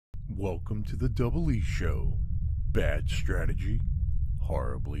Welcome to the Double E Show. Bad strategy,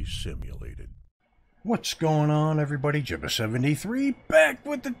 horribly simulated. What's going on, everybody? Ep7 back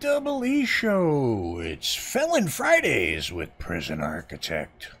with the Double E Show. It's Felon Fridays with Prison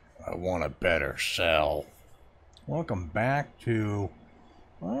Architect. I want a better cell. Welcome back to...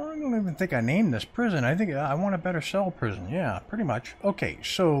 I don't even think I named this prison. I think I want a better cell prison. Yeah, pretty much. Okay,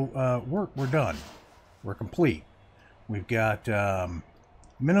 so we're done. We're complete. We've got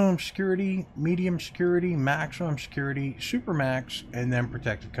minimum security, medium security, maximum security, supermax, and then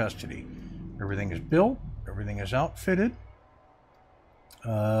protective custody. Everything is built. Everything is outfitted.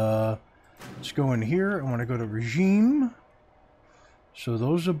 Let's go in here. I want to go to regime. So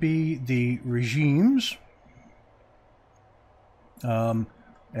those will be the regimes. And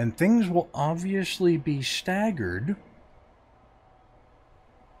things will obviously be staggered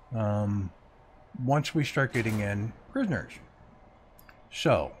once we start getting in prisoners.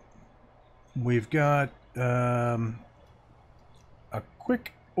 So, we've got a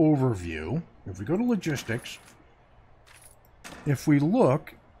quick overview. If we go to logistics, if we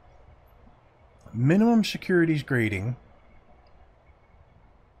look, minimum securities grading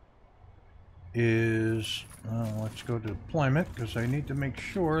is, let's go to deployment, because I need to make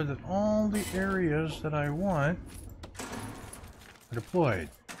sure that all the areas that I want are deployed.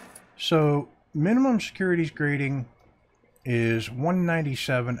 So, minimum securities grading is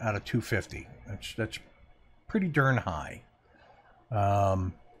 197 out of 250. That's pretty darn high.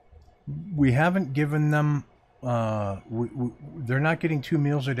 We haven't given them, they're not getting 2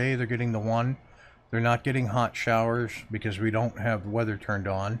 meals a day, they're getting the 1. They're not getting hot showers because we don't have the weather turned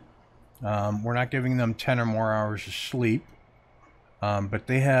on. We're not giving them 10 or more hours of sleep. But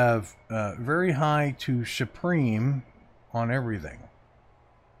they have very high to supreme on everything.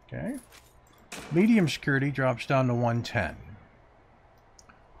 Okay. Medium security drops down to 110.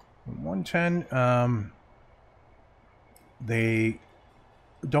 110, they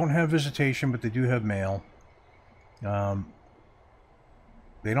don't have visitation, but they do have mail. They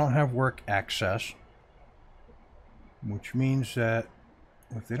don't have work access, which means that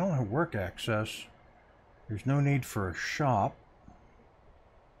if they don't have work access, there's no need for a shop.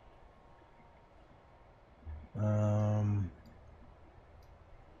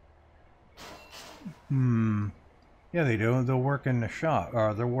 Yeah, they do. They'll work in the shop,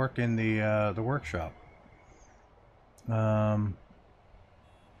 or they'll work in the workshop.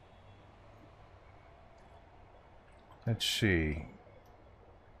 Let's see.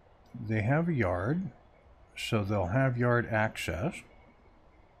 They have a yard, so they'll have yard access.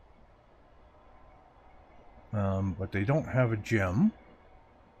 But they don't have a gym.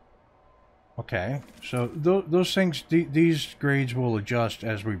 Okay, so those things, these grades will adjust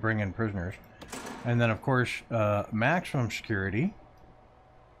as we bring in prisoners. And then, of course, maximum security.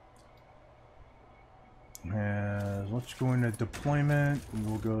 Let's go into deployment.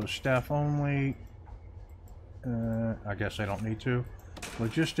 We'll go staff only. I guess I don't need to.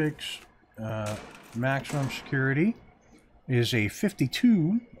 Logistics. Maximum security is a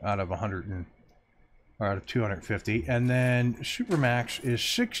 52 out of 100 or out of 250. And then supermax is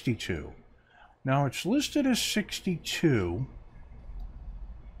 62. Now, it's listed as 62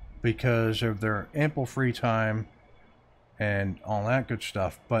 because of their ample free time and all that good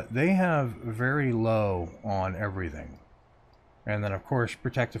stuff, but they have very low on everything. And then, of course,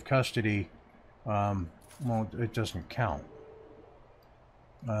 protective custody, well, it doesn't count.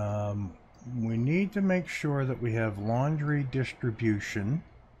 We need to make sure that we have laundry distribution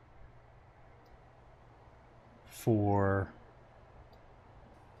for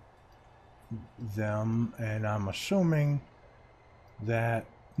them, and I'm assuming that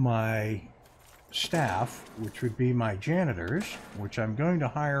my staff, which would be my janitors, which I'm going to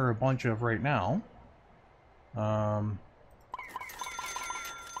hire a bunch of right now, we're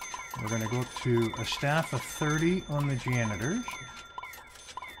going to go up to a staff of 30 on the janitors.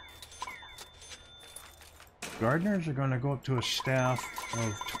 Gardeners are going to go up to a staff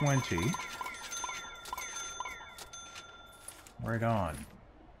of 20. Right on.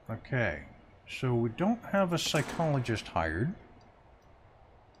 Okay, so we don't have a psychologist hired.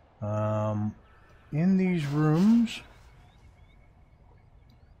 In these rooms,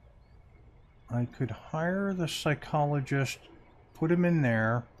 I could hire the psychologist, put him in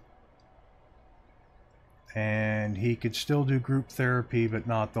there, and he could still do group therapy, but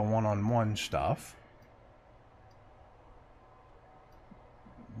not the one-on-one stuff.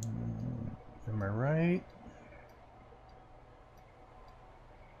 Am I right?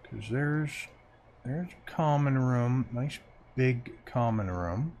 Because there's a common room, nice big common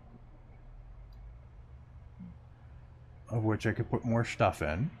room, of which I could put more stuff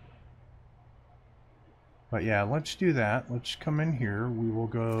in. But yeah, let's do that. Let's come in here. We will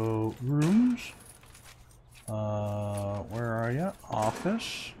go rooms. Where are you?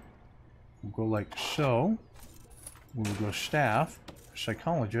 Office. We'll go like so. We'll go staff,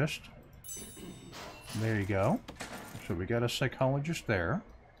 psychologist. There you go. So we got a psychologist there.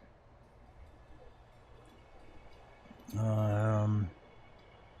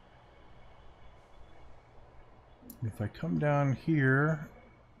 If I come down here,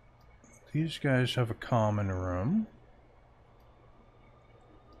 these guys have a common room.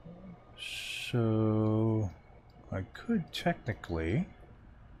 So I could technically,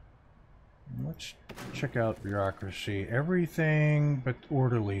 let's check out bureaucracy. Everything but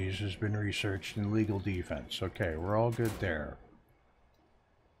orderlies has been researched in legal defense. Okay, we're all good there.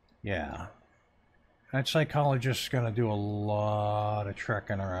 Yeah. That psychologist's going to do a lot of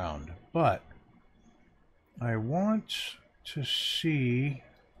trekking around. But I want to see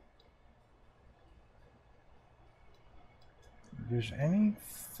if there's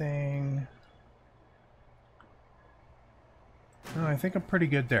anything. No, I think I'm pretty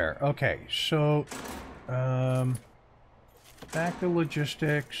good there. Okay, so back to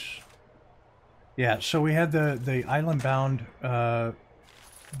logistics. Yeah, so we had the Island Bound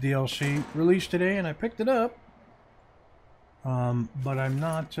DLC released today, and I picked it up. But I'm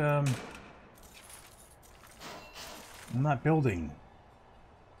not building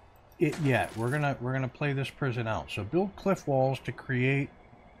it yet. We're gonna play this prison out. So build cliff walls to create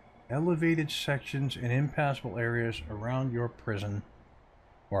elevated sections and impassable areas around your prison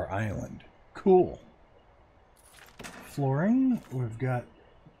or island. Cool. Flooring. We've got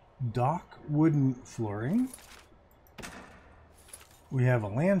dock wooden flooring. We have a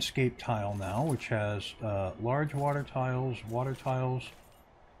landscape tile now, which has large water tiles,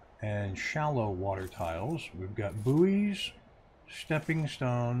 and shallow water tiles. We've got buoys, stepping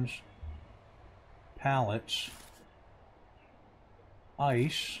stones, pallets,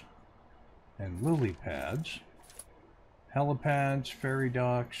 ice, and lily pads, helipads, ferry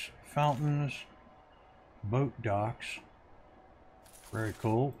docks, fountains, boat docks. Very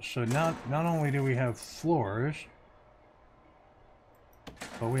cool. So not only do we have floors,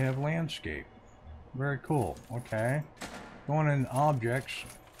 but we have landscape. Very cool. Okay. Going in objects,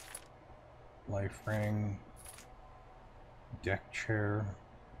 life ring, deck chair.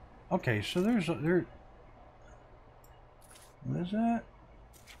 Okay, so what is that?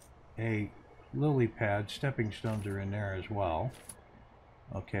 A lily pad, stepping stones are in there as well.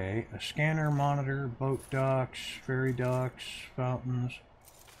 Okay, a scanner, monitor, boat docks, ferry docks, fountains.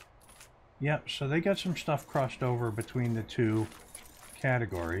 Yep, so they got some stuff crossed over between the two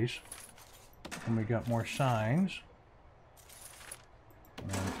categories. And we got more signs.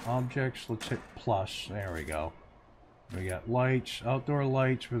 And objects, let's hit plus. There we go. We got lights, outdoor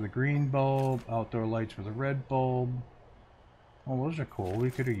lights with a green bulb, outdoor lights with a red bulb. Oh, those are cool. We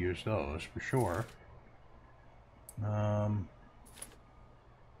could have used those for sure.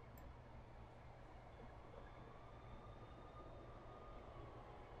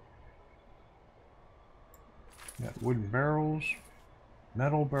 Got wooden barrels,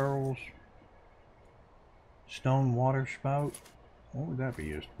 metal barrels, stone water spout. What would that be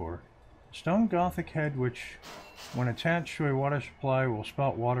used for? Stone Gothic head, which, when attached to a water supply, will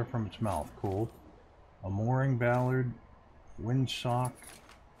spout water from its mouth. Cool. A mooring ballard, windsock.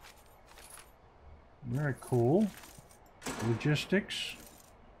 Very cool. Logistics,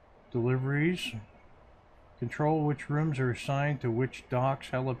 deliveries. Control which rooms are assigned to which docks,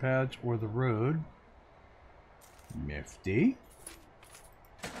 helipads, or the road. Nifty.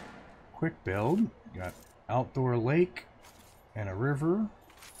 Quick build. Got outdoor lake and a river.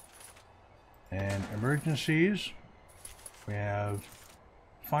 And emergencies. We have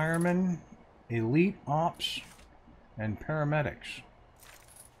firemen, elite ops, and paramedics.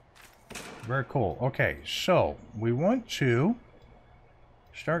 Very cool. Okay, so we want to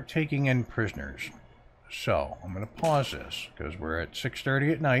start taking in prisoners. So I'm going to pause this because we're at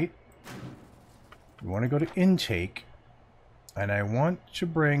 6:30 at night. We want to go to intake, and I want to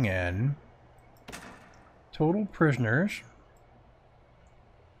bring in total prisoners.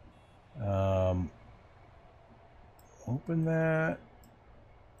 Open that.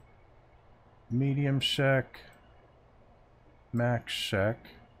 Medium sec. Max sec.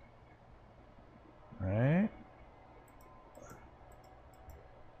 Right.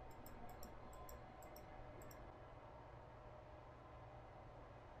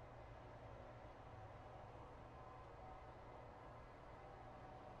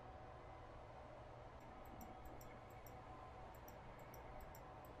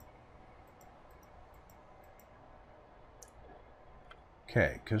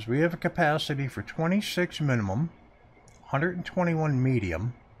 Okay, because we have a capacity for 26 minimum, 121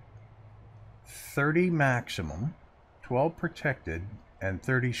 medium, 30 maximum, 12 protected, and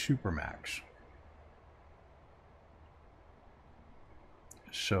 30 supermax.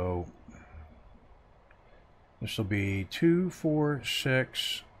 So this will be 2, 4,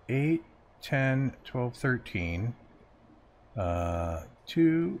 6, 8, 10, 12, 13.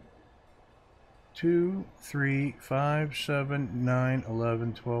 2, 3, 5, 7, 9,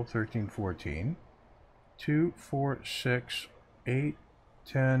 11, 12, 13, 14. 2, 4, 6, 8,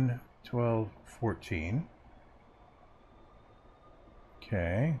 10, 12, 14.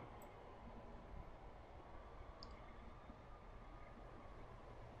 Okay.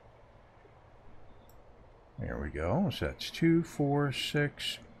 There we go. So that's 2, 4,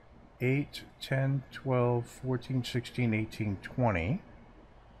 6, 8, 10, 12, 14, 16, 18, 20.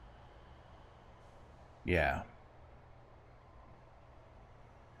 Yeah.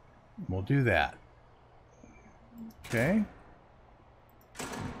 We'll do that. Okay.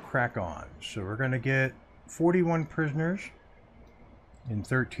 Crack on. So we're going to get 41 prisoners in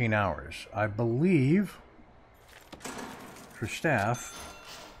 13 hours. I believe for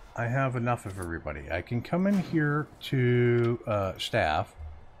staff, I have enough of everybody. I can come in here to staff,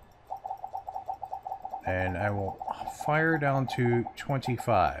 and I will fire down to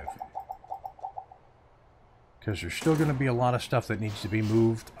 25. Because there's still going to be a lot of stuff that needs to be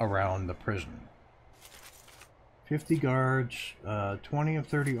moved around the prison. 50 guards, 20 of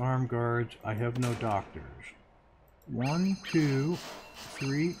 30 armed guards. I have no doctors. 1, 2,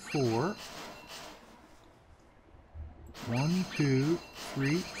 3, 4. 1, 2,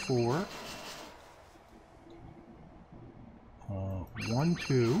 3, 4. 1,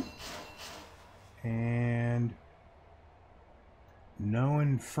 2. And no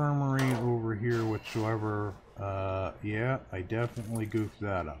infirmary over here whatsoever. Yeah, I definitely goofed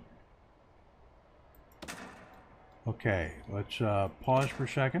that up. Okay, let's pause for a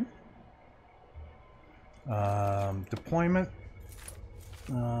second. Deployment.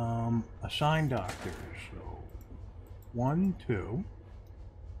 Assign doctors. So 1, 2.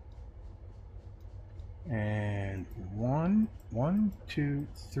 And 1, 2,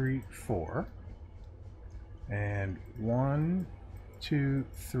 3, 4. And 1, 2,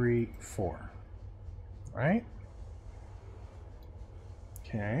 3, 4. Right?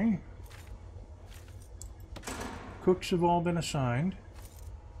 Okay. Cooks have all been assigned.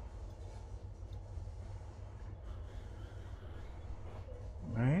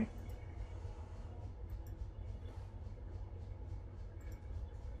 Right?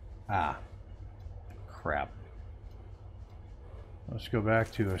 Ah. Crap. Let's go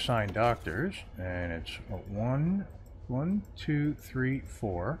back to assign doctors, and it's 1, 2, 3,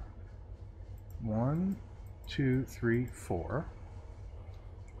 4. 1, 2, 3, 4.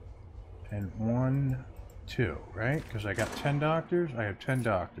 And 1, 2, right? Because I got 10 doctors. I have 10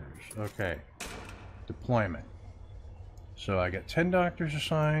 doctors. Okay. Deployment. So I got 10 doctors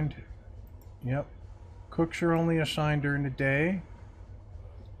assigned. Yep. Cooks are only assigned during the day.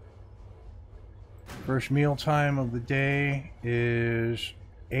 First meal time of the day is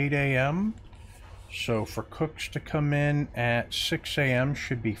 8 a.m. So for cooks to come in at 6 a.m.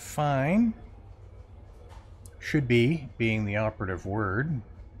 should be fine. Should be, being the operative word.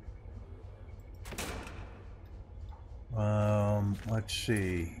 Let's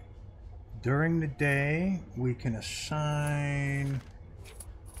see. During the day, we can assign...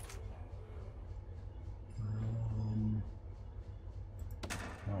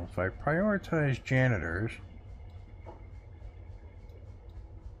 well, if I prioritize janitors...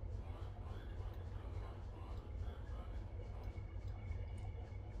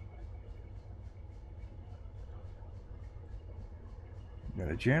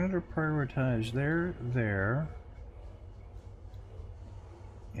 got a janitor prioritized there.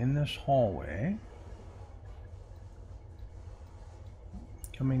 In this hallway.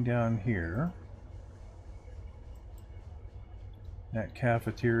 Coming down here. That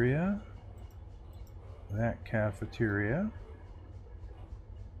cafeteria. That cafeteria.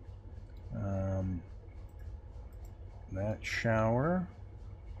 That shower.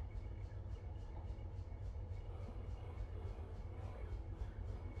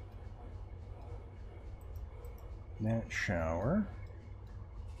 That shower.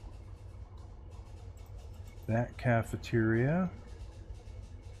 That cafeteria.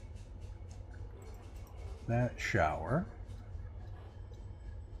 That shower.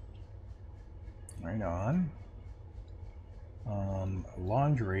 Right on.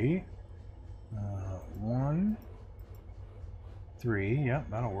 Laundry. 1, 3. Yep,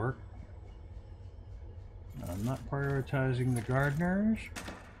 that'll work. I'm not prioritizing the gardeners.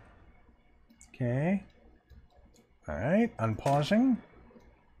 Okay. Alright, unpausing.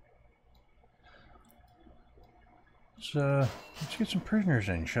 Let's get some prisoners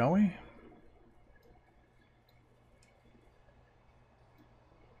in, shall we?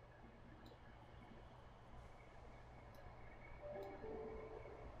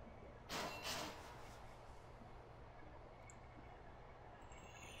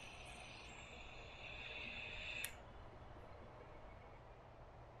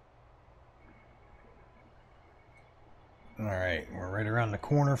 Alright, we're right around the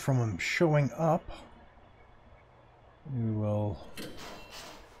corner from them showing up. We will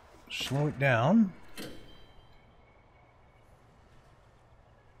slow it down.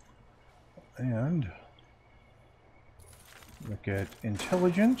 And look at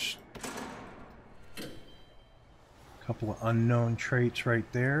intelligence. A couple of unknown traits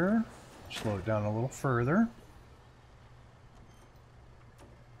right there. Slow it down a little further.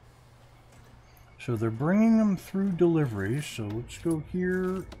 So they're bringing them through deliveries. So let's go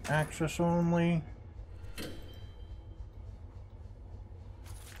here, access only.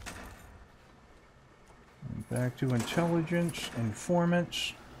 And back to intelligence,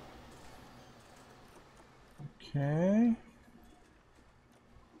 informants. Okay.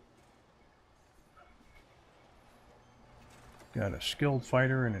 Got a skilled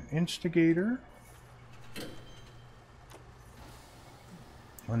fighter and an instigator.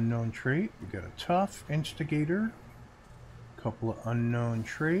 Unknown trait. We got a tough instigator. A couple of unknown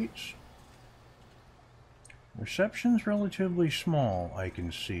traits. Reception's relatively small, I can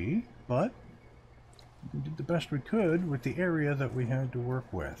see, but we did the best we could with the area that we had to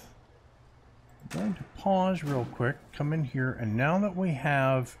work with. I'm going to pause real quick, come in here, and now that we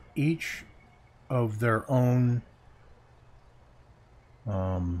have each of their own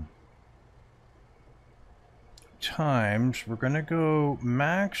times, we're going to go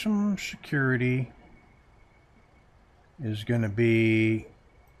maximum security is going to be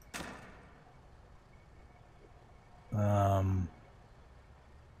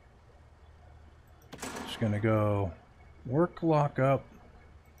it's going to go work lockup,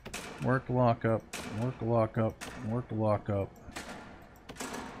 work lockup, work lockup, work lockup.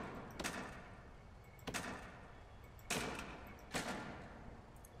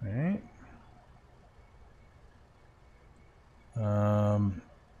 Right.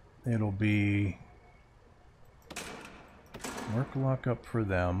 It'll be work lockup for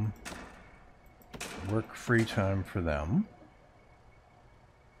them, work free time for them.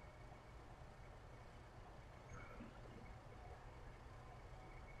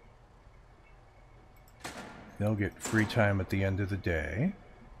 They'll get free time at the end of the day.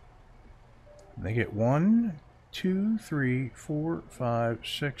 They get 1, 2, 3, 4, 5,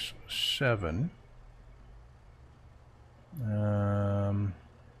 6, 7.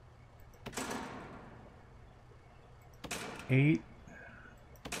 8,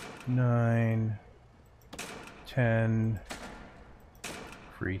 9, 10,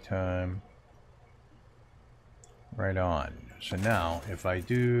 free time. Right on. So now, if I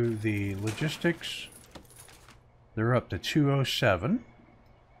do the logistics, they're up to 207.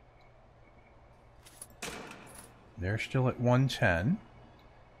 They're still at 110.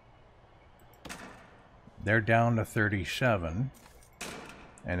 They're down to 37.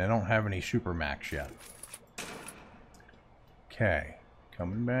 And I don't have any supermax yet. Okay.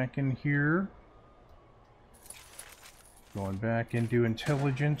 Coming back in here. Going back into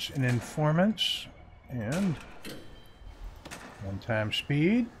intelligence and informants. And one-time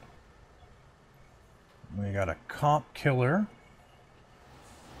speed. We got a cop killer.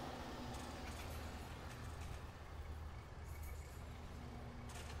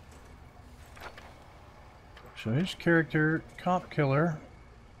 So his character, cop killer.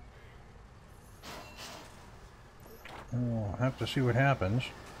 We'll have to see what happens.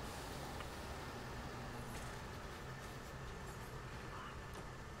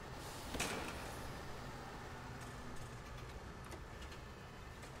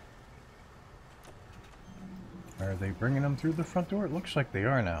 Are they bringing them through the front door? It looks like they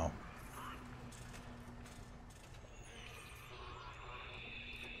are now.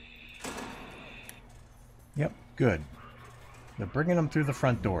 Yep, good. They're bringing them through the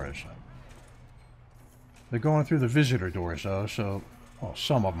front doors. They're going through the visitor doors, though, so... Well,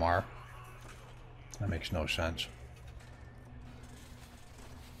 some of them are. That makes no sense.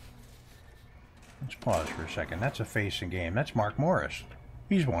 Let's pause for a second. That's a face in game. That's Mark Morris.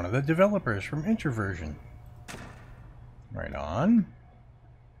 He's one of the developers from Introversion. Right on.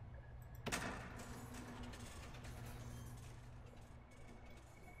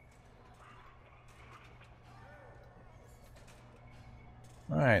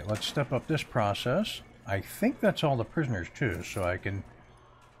 Alright, let's step up this process. I think that's all the prisoners too, so I can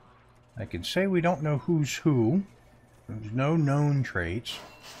say we don't know who's who. There's no known traits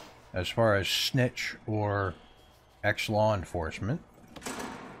as far as snitch or ex-law enforcement.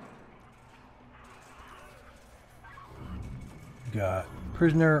 Got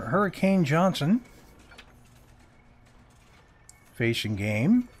prisoner Hurricane Johnson facing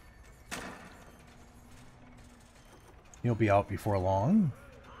game. He'll be out before long.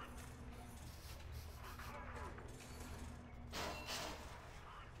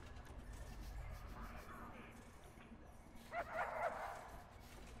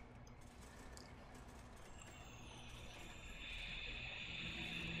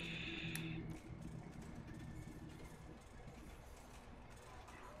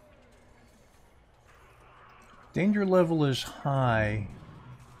 Danger level is high.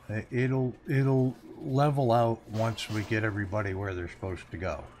 It'll level out once we get everybody where they're supposed to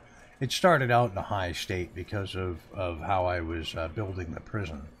go. It started out in a high state because of how I was building the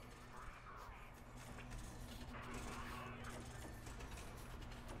prison.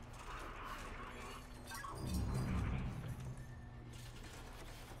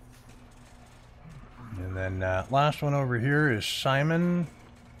 And then last one over here is Simon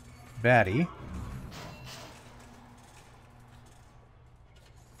Batty.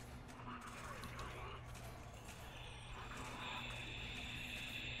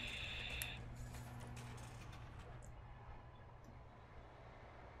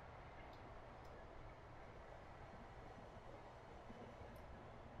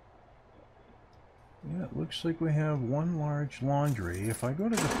 Yeah, it looks like we have one large laundry. If I go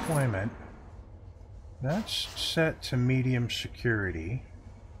to deployment, that's set to medium security.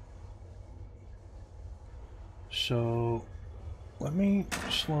 So let me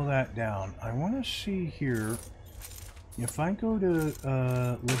slow that down. I want to see here, if I go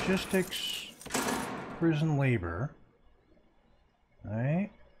to logistics, prison labor,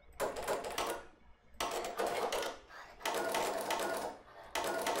 right?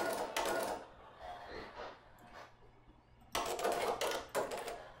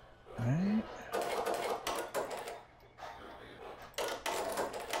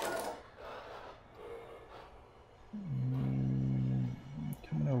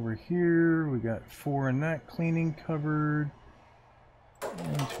 Here we got 4 in that cleaning cupboard.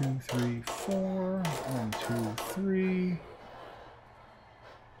 1, 2, 3, 4. 1, 2, 3.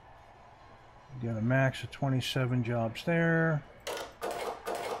 We got a max of 27 jobs there.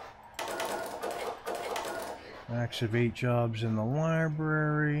 Max of 8 jobs in the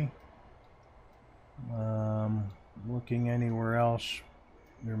library. Looking anywhere else,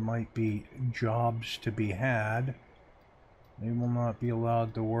 there might be jobs to be had. They will not be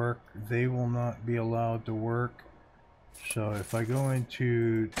allowed to work. They will not be allowed to work. So if I go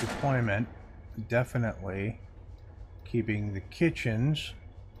into deployment, definitely keeping the kitchens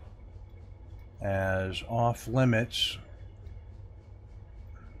as off limits.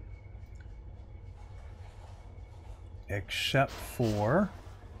 Except for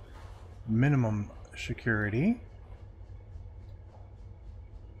minimum security,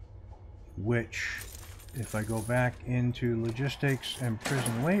 which, if I go back into logistics and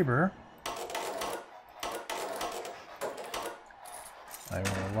prison labor, I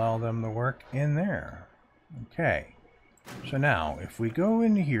will allow them to work in there. Okay. So now, if we go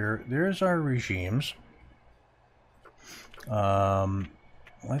in here, there's our regimes.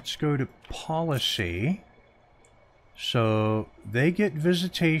 Let's go to policy. So they get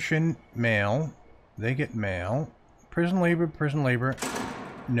visitation mail. They get mail. Prison labor,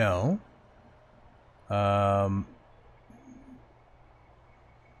 no.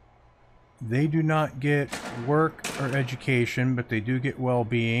 They do not get work or education, but they do get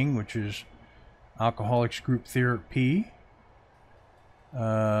well-being, which is alcoholics group therapy.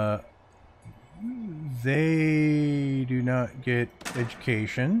 They do not get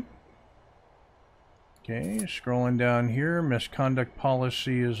education. Okay, scrolling down here, misconduct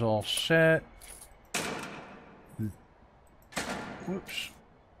policy is all set. Whoops.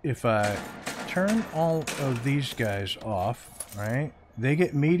 If I turn all of these guys off, right? They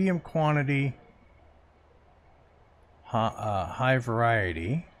get medium quantity, high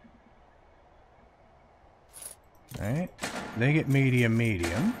variety, right? They get medium.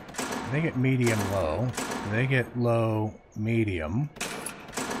 They get medium low. They get low medium.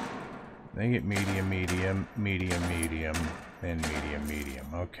 They get medium, and medium.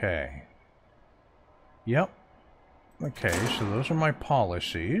 Okay. Yep. Okay, so those are my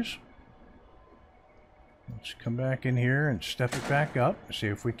policies. Let's come back in here and step it back up. See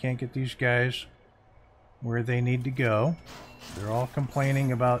if we can't get these guys where they need to go. They're all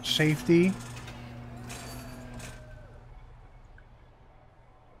complaining about safety.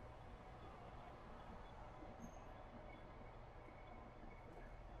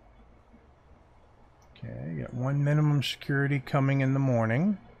 Okay, got one minimum security coming in the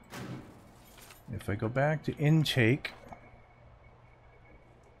morning. If I go back to intake,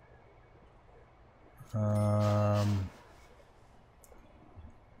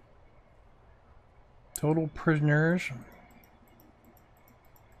 total prisoners,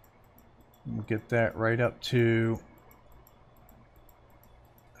 we'll get that right up to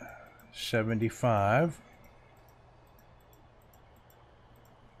 75.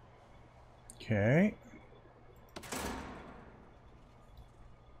 Okay.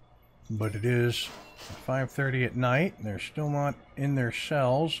 But it is 5:30 at night. They're still not in their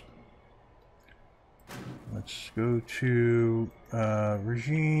cells. Let's go to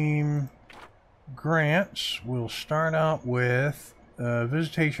regime grants. We'll start out with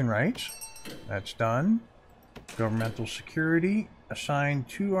visitation rights. That's done. Governmental security. Assign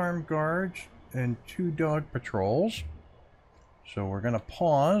 2 armed guards and 2 dog patrols. So we're going to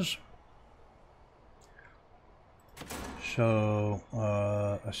pause. So,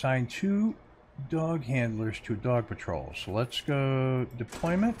 assign 2 dog handlers to dog patrols. So let's go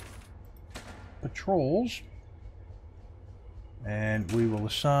deployment, patrols, and we will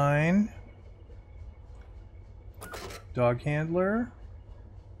assign dog handler.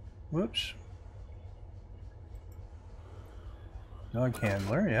 Whoops. Dog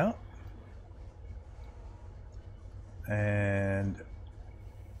handler, yeah. And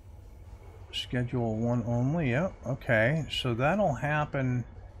schedule 1 only, yep, okay, so that'll happen,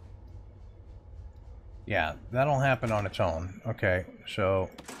 yeah, that'll happen on its own. Okay, so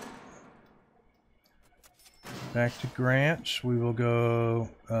back to grants, we will go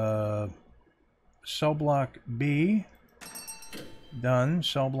cell block B, done,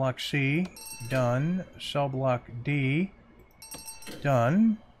 cell block C, done, cell block D,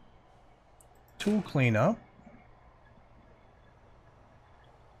 done, tool cleanup.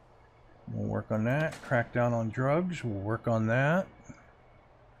 We'll work on that. Crack down on drugs. We'll work on that.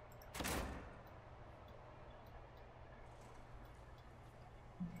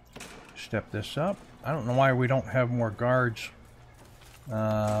 Step this up. I don't know why we don't have more guards.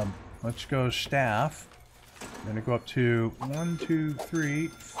 Let's go staff. I'm going to go up to 1, 2, 3,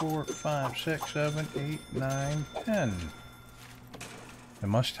 4, 5, 6, 7, 8, 9, 10. I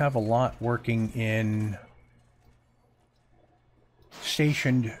must have a lot working in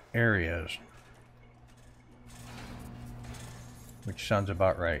stationed areas, which sounds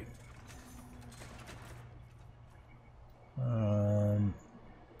about right.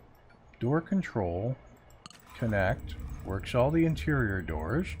 Door control, connect, works all the interior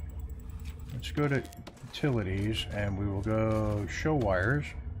doors. Let's go to utilities and we will go show wires.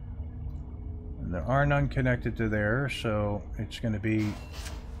 And there are none connected to there, so it's going to be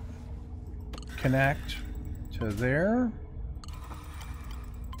connect to there.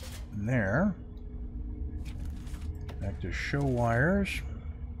 And there. Back to show wires.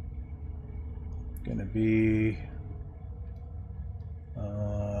 Gonna be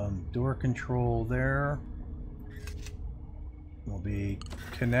door control there. Will be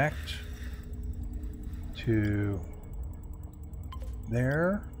connect to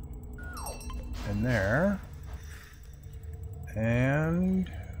there and there.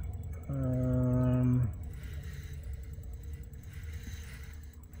 And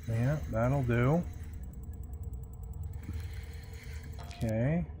yeah, that'll do.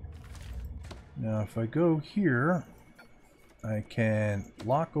 Okay. Now if I go here, I can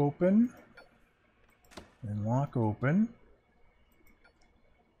lock open and lock open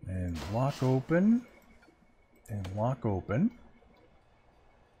and lock open and lock open.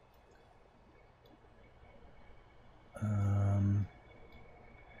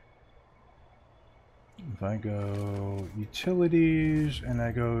 If I go utilities and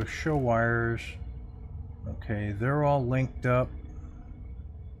I go show wires, okay, they're all linked up.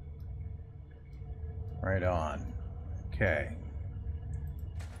 Right on. Okay.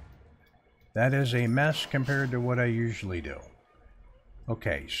 That is a mess compared to what I usually do.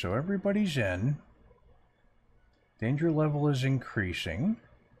 Okay, so everybody's in. Danger level is increasing.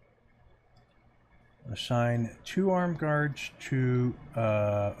 Assign 2 armed guards to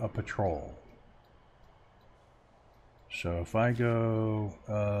a patrol. So if I go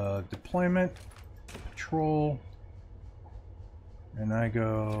deployment, patrol, and I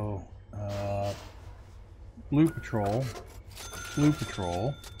go blue patrol,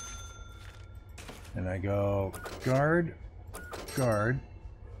 and I go guard, guard,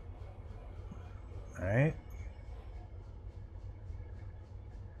 right?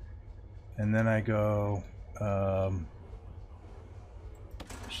 And then I go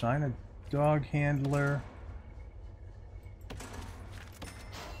assign a dog handler.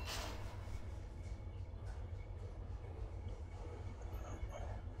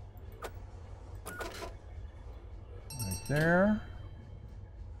 Right there.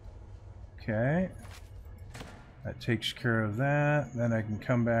 Okay. That takes care of that. Then I can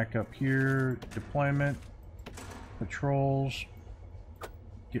come back up here, deployment, patrols,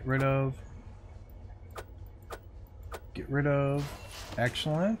 get rid of,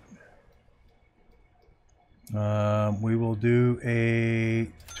 excellent. We will do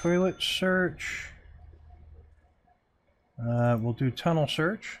a toilet search. We'll do tunnel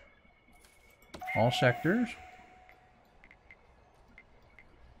search, all sectors.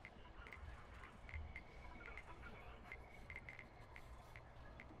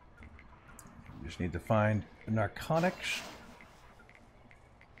 Just need to find narcotics.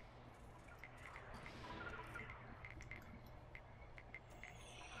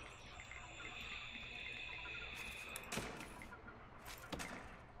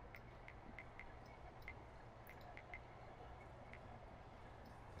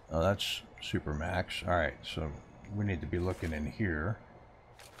 Oh, that's super max. Alright, so we need to be looking in here.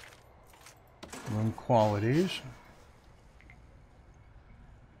 Room qualities.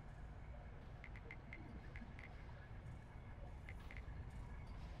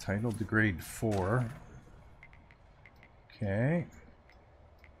 Title to grade 4. Okay.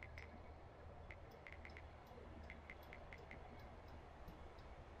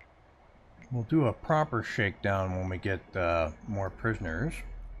 We'll do a proper shakedown when we get more prisoners.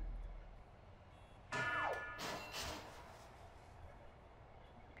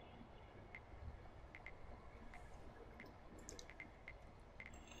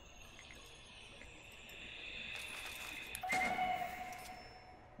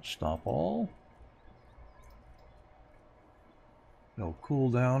 Stop all. They'll cool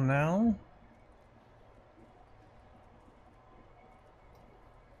down now.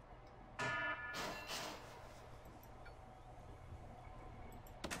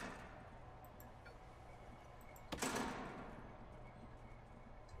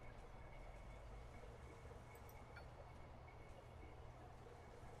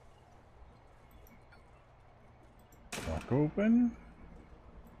 Lock open.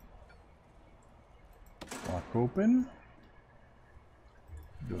 Lock open.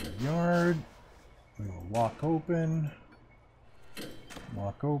 Go to the yard. We will lock open.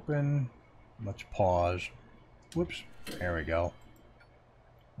 Lock open. Let's pause. Whoops. There we go.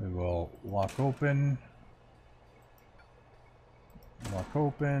 We will lock open. Lock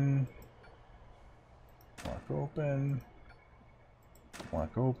open. Lock open.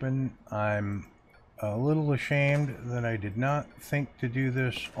 Lock open. I'm a little ashamed that I did not think to do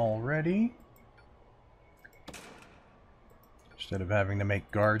this already. Instead of having to make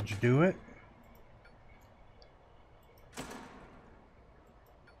guards do it.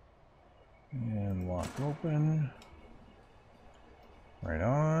 And lock open. Right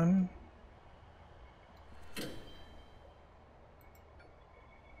on.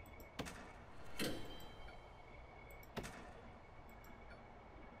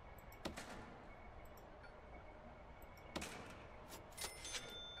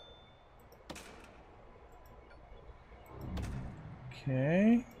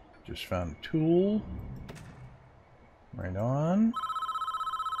 Okay, just found a tool. Right on.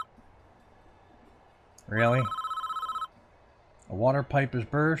 Really? A water pipe is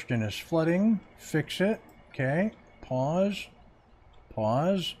burst and is flooding. Fix it. Okay, pause.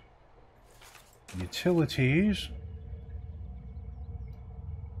 Pause. Utilities.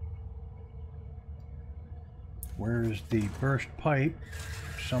 Where's the burst pipe?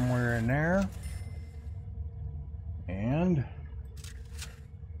 Somewhere in there. And...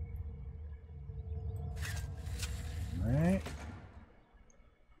 right.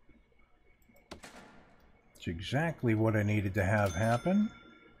 It's exactly what I needed to have happen.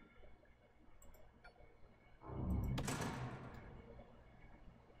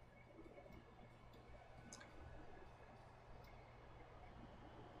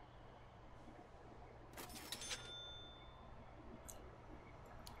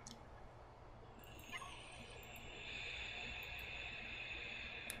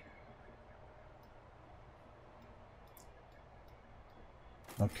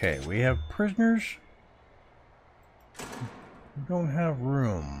 Okay, we have prisoners. We don't have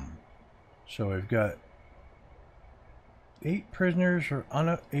room. So we've got 8 prisoners are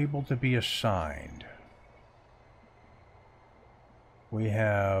unable to be assigned. We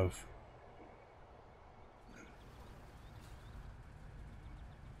have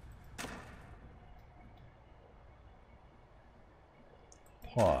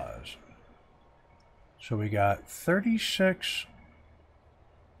pause. So we got 36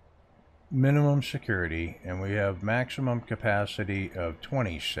 minimum security, and we have maximum capacity of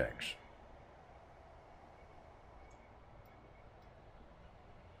 26.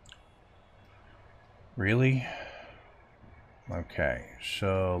 Really? Okay,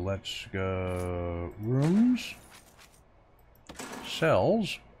 so let's go rooms,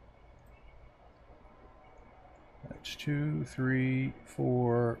 cells. That's 2, 3,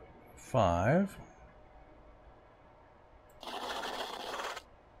 4, 5.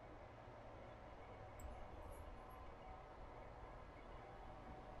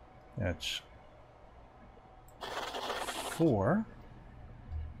 That's 4.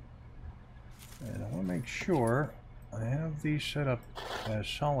 And I want to make sure I have these set up as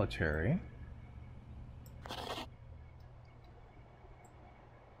solitary.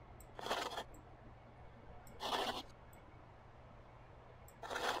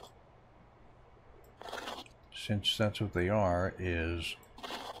 Since that's what they are, is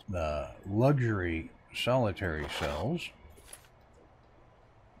the luxury solitary cells.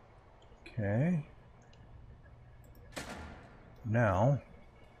 Okay. Now,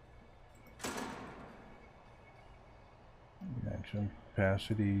 maximum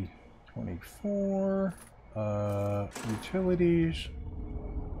capacity 24. Utilities.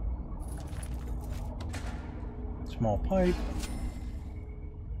 Small pipe.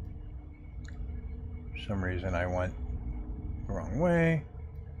 For some reason I went the wrong way.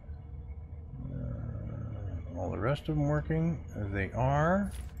 All the rest of them working. They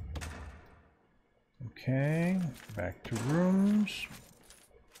are. Okay, back to rooms,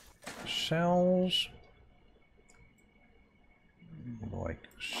 cells, like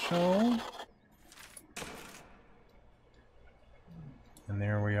so, and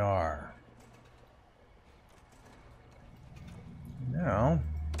there we are. Now,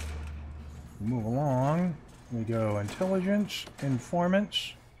 move along, we go intelligence,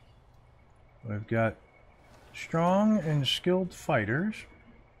 informants. We've got strong and skilled fighters.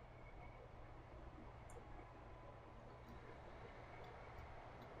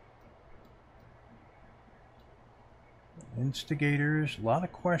 Instigators, a lot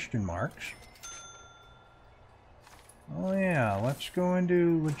of question marks. Oh yeah, let's go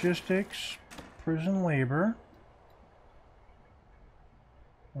into logistics, prison labor.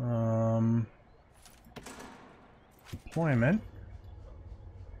 Deployment.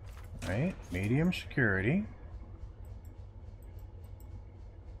 Right, medium security.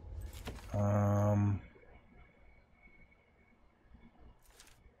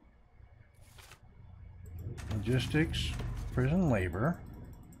 Logistics, prison labor.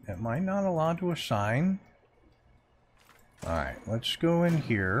 Am I not allowed to assign? Alright, let's go in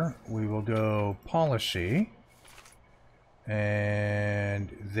here. We will go policy.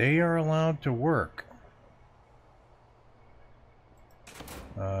 And they are allowed to work.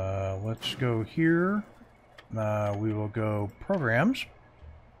 Let's go here. We will go programs.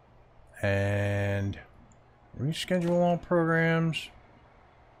 And reschedule all programs.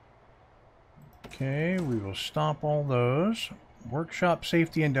 Okay, we will stop all those. Workshop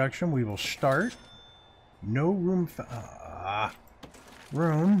safety induction, we will start. No room.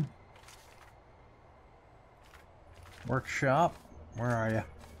 Room. Workshop, where are you?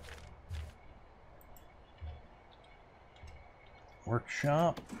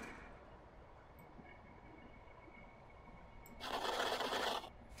 Workshop.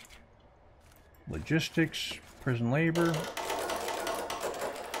 Logistics, prison labor.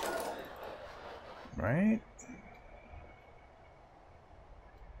 Right.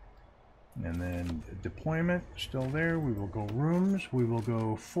 And then deployment, still there. We will go rooms. We will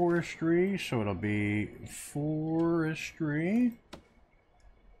go forestry, so it'll be forestry.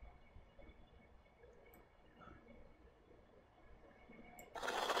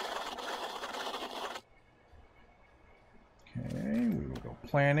 Okay, we will go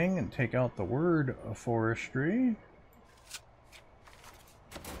planning and take out the word forestry.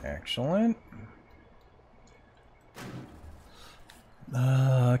 Excellent.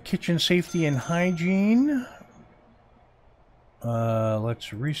 Kitchen safety and hygiene. Let's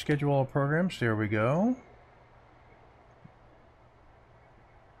reschedule all programs. There we go.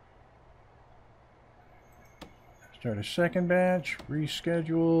 Start a second batch.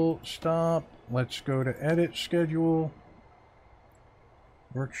 Reschedule. Stop. Let's go to edit schedule.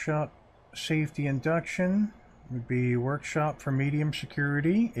 Workshop safety induction would be workshop for medium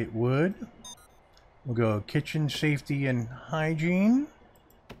security. It would. We'll go kitchen safety and hygiene.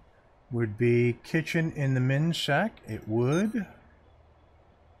 Would be kitchen in the men's sec. It would.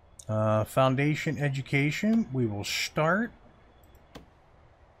 Foundation education. We will start.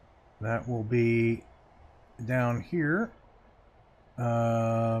 that will be down here.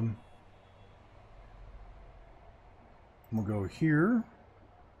 We'll go here.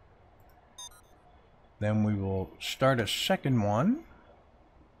 Then we will start a second one.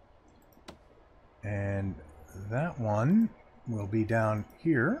 And that one will be down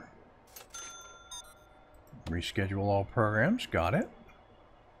here. Reschedule all programs. Got it.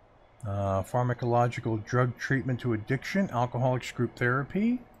 Pharmacological drug treatment to addiction. Alcoholics group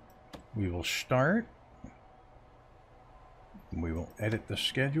therapy. We will start. We will edit the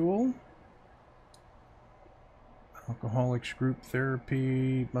schedule. Alcoholics group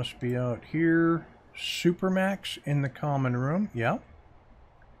therapy must be out here. Supermax in the common room. Yep.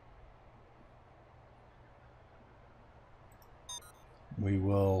 We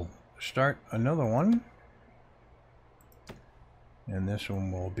will start another one. And this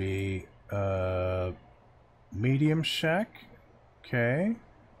one will be medium sec. Okay.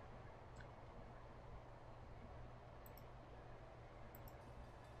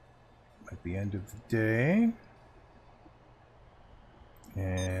 At the end of the day.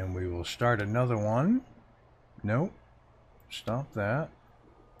 And we will start another one. Nope. Stop that.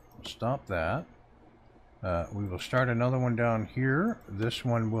 Stop that. We will start another one down here. This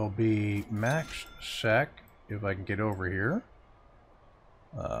one will be max sec, if I can get over here.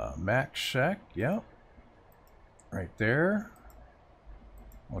 Max sec, yep. Right there.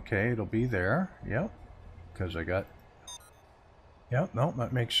 Okay, it'll be there, yep. Because I got... Yep, no,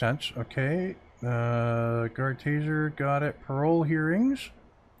 that makes sense. Okay, guard taser, got it. Parole hearings.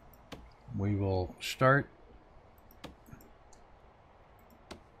 We will start...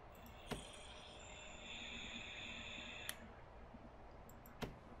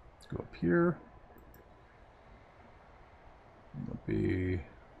 Go up here. It'll be...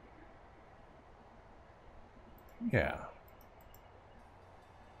 Yeah.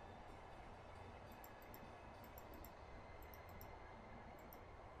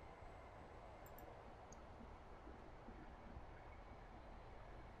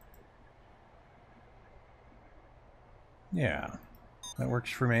 Yeah, that works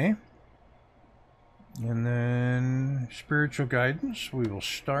for me. And then spiritual guidance, we will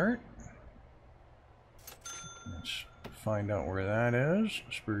start. Let's find out where that is.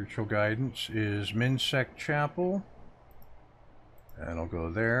 Spiritual guidance is Minsec Chapel. That'll go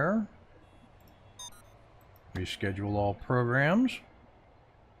there. Reschedule all programs.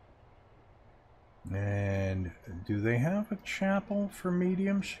 And do they have a chapel for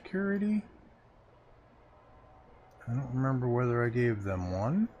medium security? I don't remember whether I gave them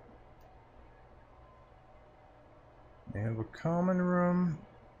one. They have a common room,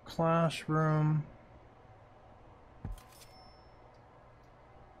 classroom.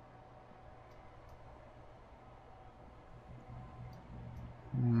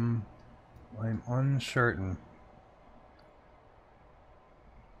 I'm uncertain.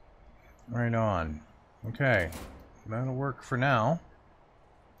 Right on. Okay, that'll work for now.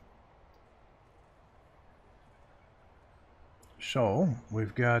 So,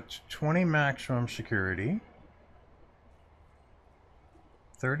 we've got 20 maximum security.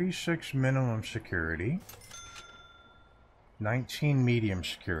 36 minimum security, 19 medium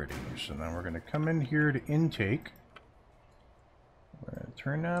security. So now we're going to come in here to intake. We're going to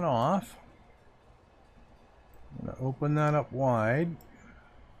turn that off. I'm going to open that up wide.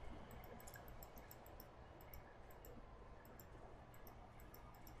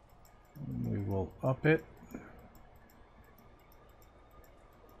 And we will up it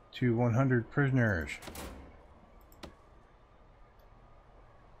to 100 prisoners.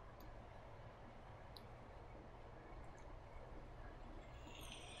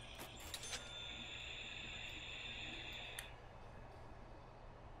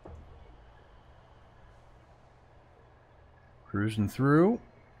 Cruising through.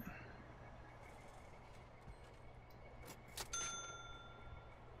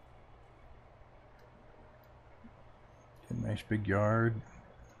 Get a nice big yard.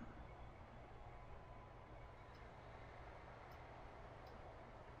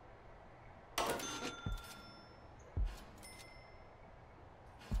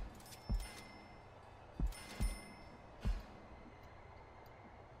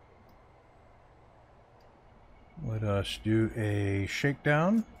 Let us do a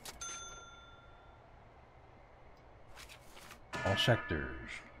shakedown. All sectors.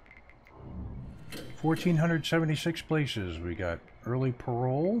 1,476 places. We got early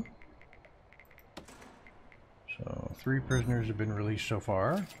parole. So 3 prisoners have been released so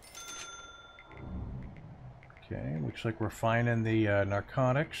far. Okay, looks like we're finding the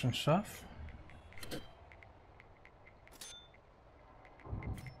narcotics and stuff.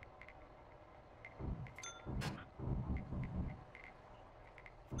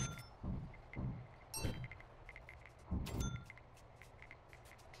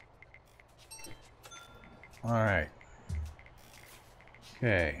 Alright.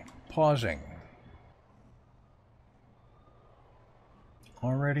 Okay, pausing.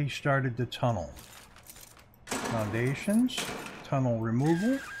 Already started the tunnel. Foundations, tunnel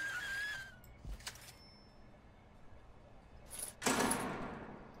removal.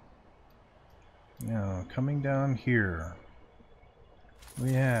 Now, coming down here,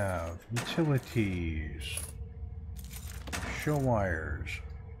 we have utilities, show wires.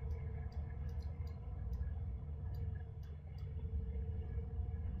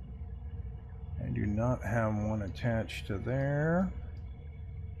 I do not have one attached to there.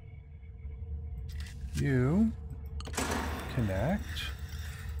 You connect.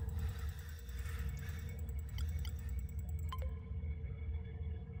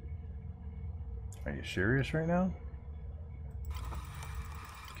 Are you serious right now?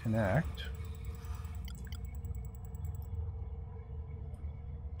 Connect.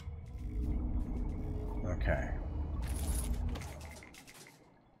 Okay.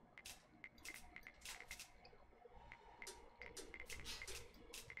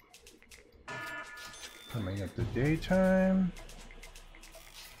 Coming up the daytime.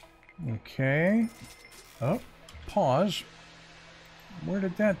 Okay. Oh, pause. Where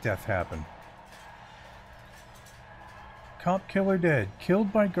did that death happen? Cop killer dead.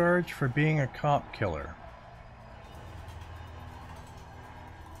 Killed by guards for being a cop killer.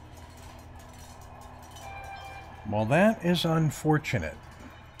 Well, that is unfortunate.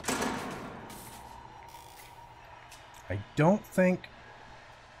 I don't think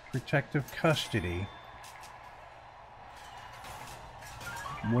protective custody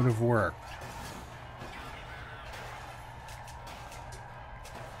would have worked.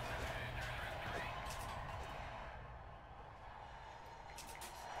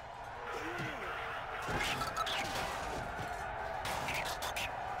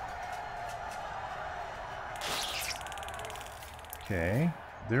 Okay,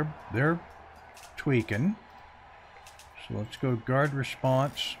 they're tweaking. So let's go guard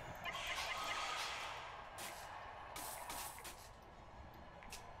response.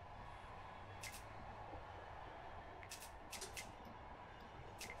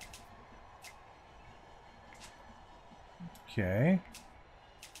 Okay.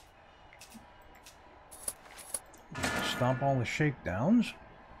 Stomp all the shakedowns.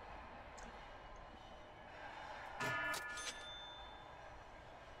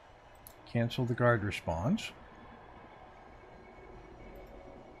 Cancel the guard response.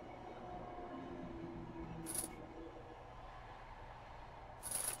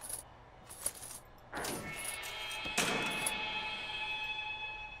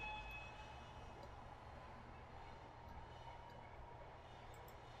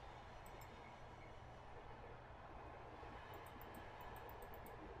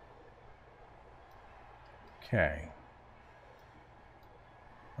 Okay.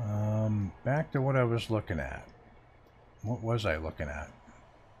 Back to what I was looking at. What was I looking at?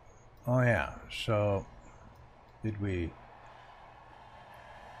 Oh yeah, so did we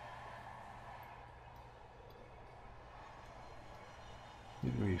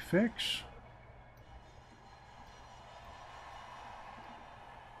fix?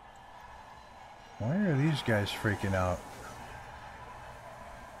 Why are these guys freaking out?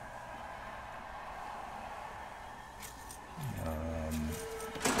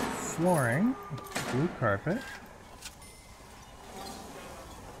 Flooring, blue carpet.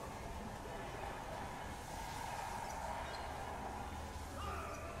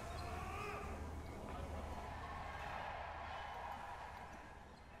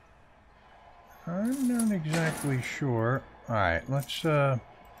 I'm not exactly sure. Alright, let's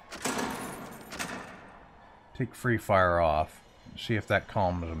take free fire off. See if that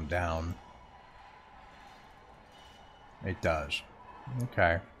calms them down. It does.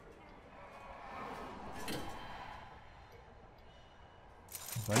 Okay.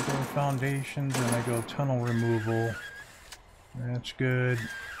 If I go foundations and I go tunnel removal, that's good.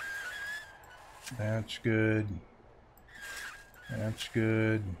 That's good. That's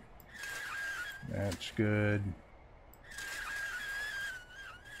good. That's good.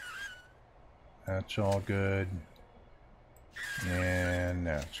 That's all good. And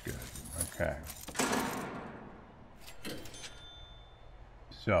that's good. Okay.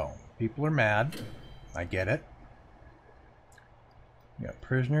 So, people are mad. I get it. We got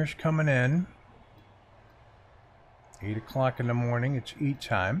prisoners coming in. 8 o'clock in the morning. It's eat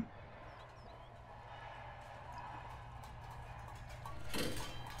time.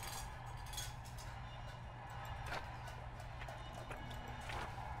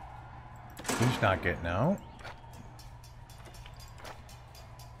 He's not getting out.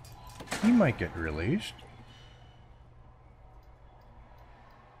 He might get released.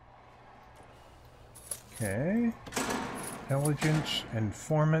 Okay. Intelligence,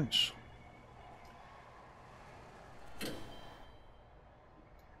 informants.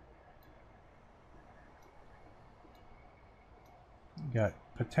 Got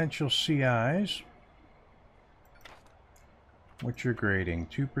potential CIs. What's your grading?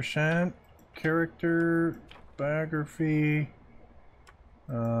 2%. Character, biography,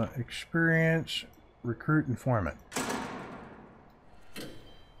 experience, recruit, informant.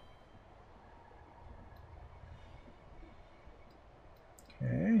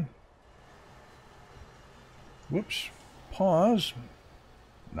 Okay. Whoops. Pause.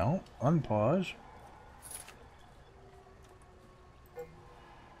 No, unpause.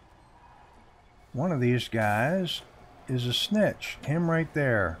 One of these guys is a snitch. Him right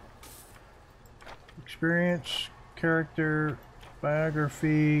there. Experience, character,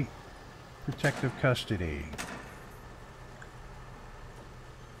 biography, protective custody.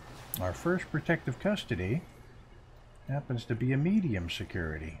 Our first protective custody happens to be a medium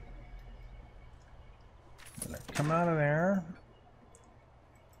security. I'm gonna come out of there,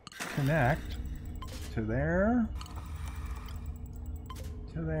 connect to there,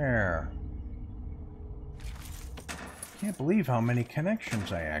 to there. Can't believe how many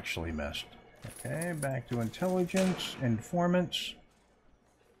connections I actually missed. Okay, back to intelligence, informants.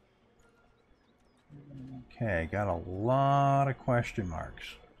 Okay, got a lot of question marks.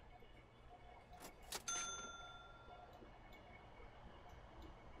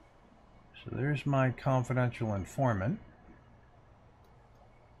 So there's my confidential informant.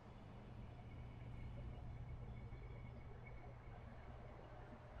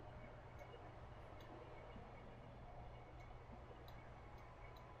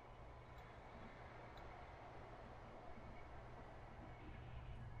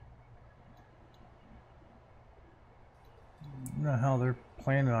 I don't know how they're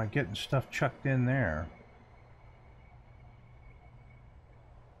planning on getting stuff chucked in there.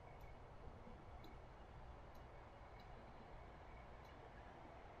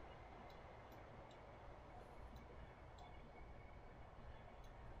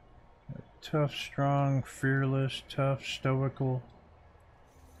 Tough, strong, fearless, tough, stoical.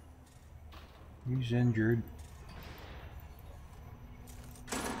 He's injured.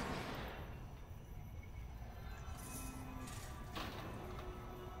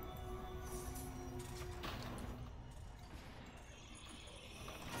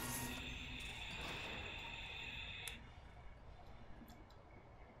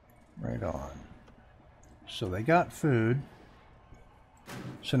 Right on. So they got food.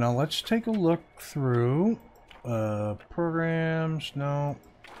 So now let's take a look through programs, no,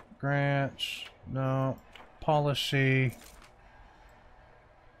 grants, no, policy.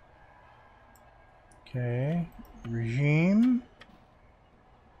 Okay, regime,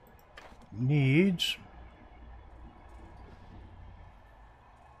 needs.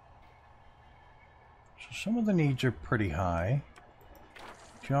 So some of the needs are pretty high.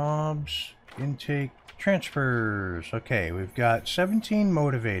 Jobs, intake, transfers. Okay, we've got 17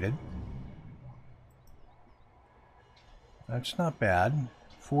 motivated. That's not bad.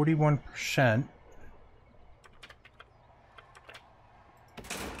 41%.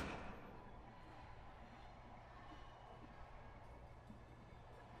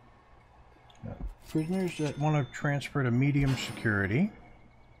 Prisoners that want to transfer to medium security.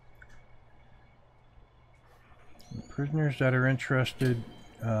 Prisoners that are interested.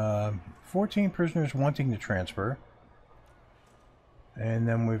 14 prisoners wanting to transfer. And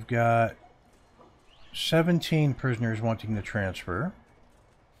then we've got 17 prisoners wanting to transfer.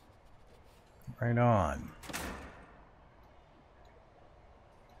 Right on.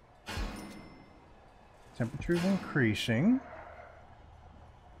 Temperature's increasing.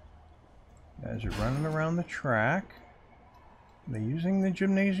 Guys are running around the track. Are they using the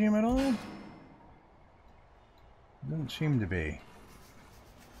gymnasium at all? Doesn't seem to be.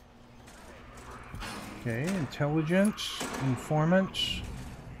 Okay, intelligence, informants.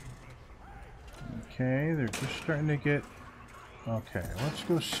 Okay, they're just starting to get... Okay, let's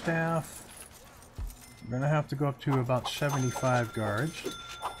go staff. We're gonna have to go up to about 75 guards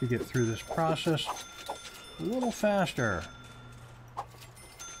to get through this process a little faster.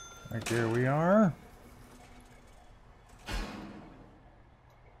 Right there we are.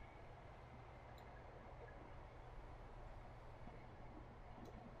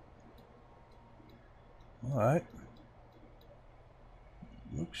 But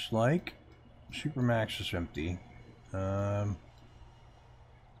looks like Supermax is empty.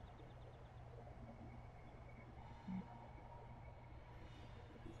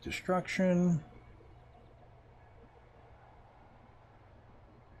 Destruction.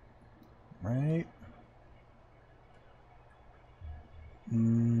 Right.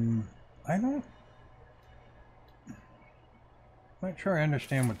 Not sure I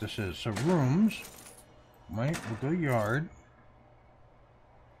understand what this is. So rooms, right, we'll go yard.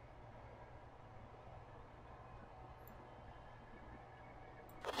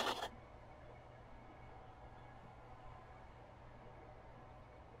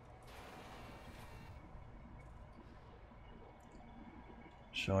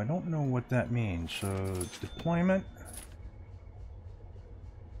 So I don't know what that means. So deployment.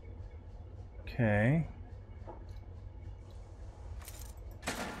 Okay.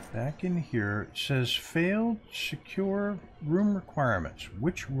 Back in here, it says failed secure room requirements.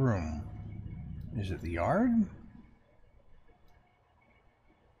 Which room? Is it the yard?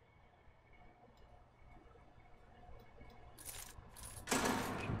 So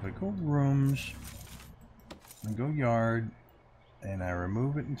if I go rooms, I go yard, and I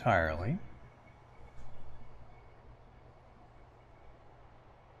remove it entirely.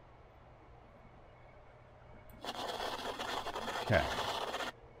 Okay.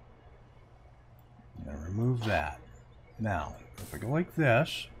 Remove that. Now, if I go like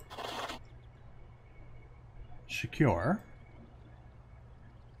this, secure.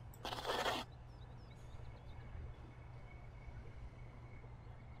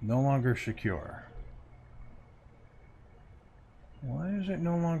 No longer secure. Why is it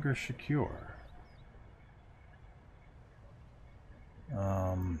no longer secure?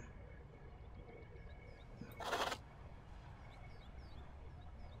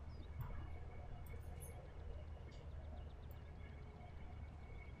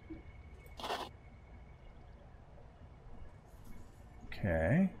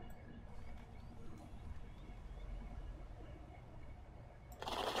 Okay.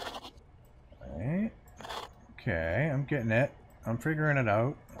 Right. Okay, I'm getting it. I'm figuring it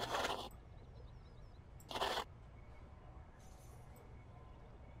out.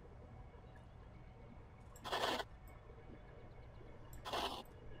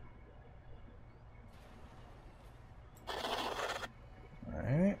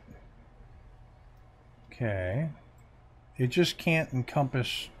 Right. Okay. It just can't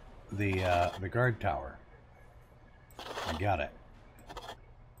encompass the guard tower. I got it.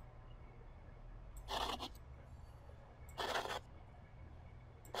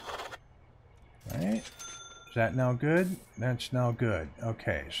 Right? Is that now good? That's now good.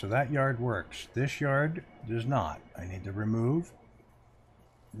 Okay, so that yard works. This yard does not. I need to remove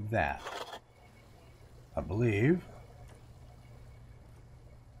that, I believe.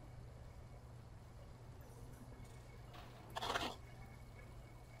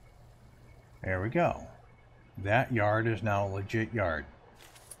 There we go. That yard is now a legit yard.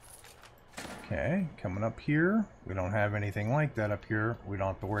 Okay, coming up here. We don't have anything like that up here. We don't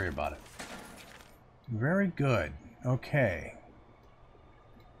have to worry about it. Very good. Okay.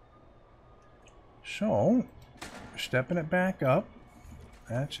 So, stepping it back up.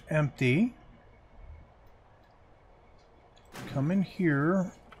 That's empty. Come in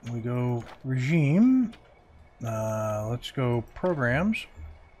here. We go regime. Let's go programs.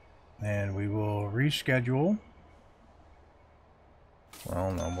 And we will reschedule.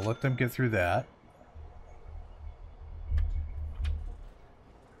 Well, no, we'll let them get through that.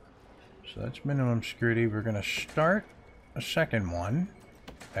 So that's minimum security. We're going to start a second one.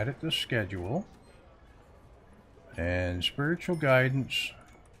 Edit the schedule. And spiritual guidance.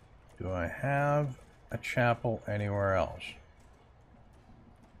 Do I have a chapel anywhere else?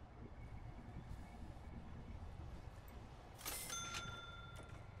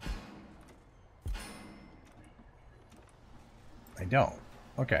 I don't.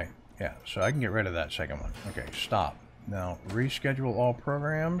 Okay, yeah, so I can get rid of that second one. Okay, stop. Now, reschedule all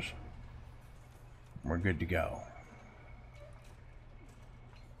programs. We're good to go.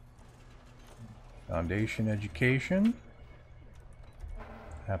 Foundation education.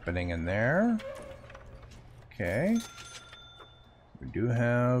 Happening in there. Okay. We do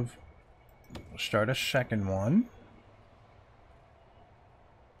have... We'll start a second one.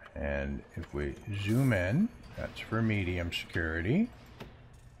 And if we zoom in, that's for medium security.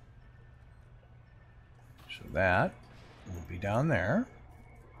 So that will be down there.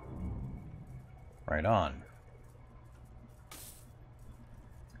 Right on.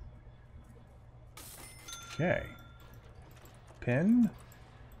 Okay. Pin.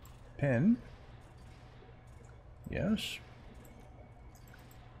 Pin. Yes.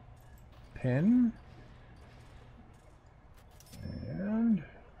 Pin. And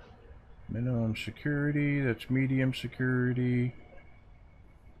minimum security, that's medium security.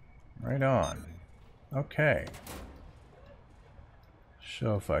 Right on. Okay.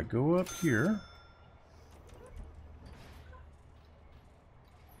 So if I go up here,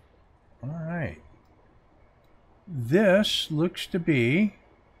 Alright. This looks to be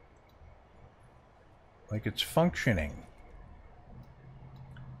like it's functioning.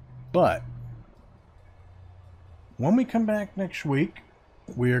 But when we come back next week,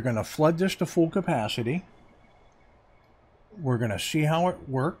 we are going to flood this to full capacity. We're going to see how it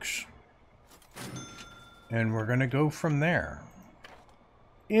works. And we're going to go from there.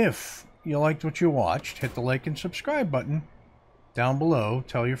 If you liked what you watched, hit the like and subscribe button down below.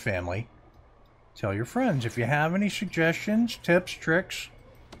 Tell your family. Tell your friends. If you have any suggestions, tips, tricks,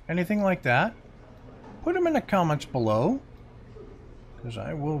 anything like that, put them in the comments below, because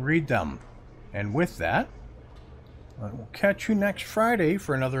I will read them. And with that, I will catch you next Friday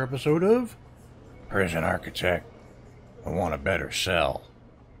for another episode of Prison Architect. I want a better cell.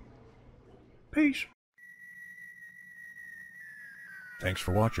 Peace. Thanks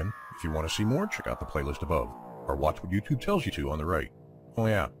for watching. If you want to see more, check out the playlist above, or watch what YouTube tells you to on the right. Oh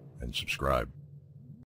yeah, and subscribe.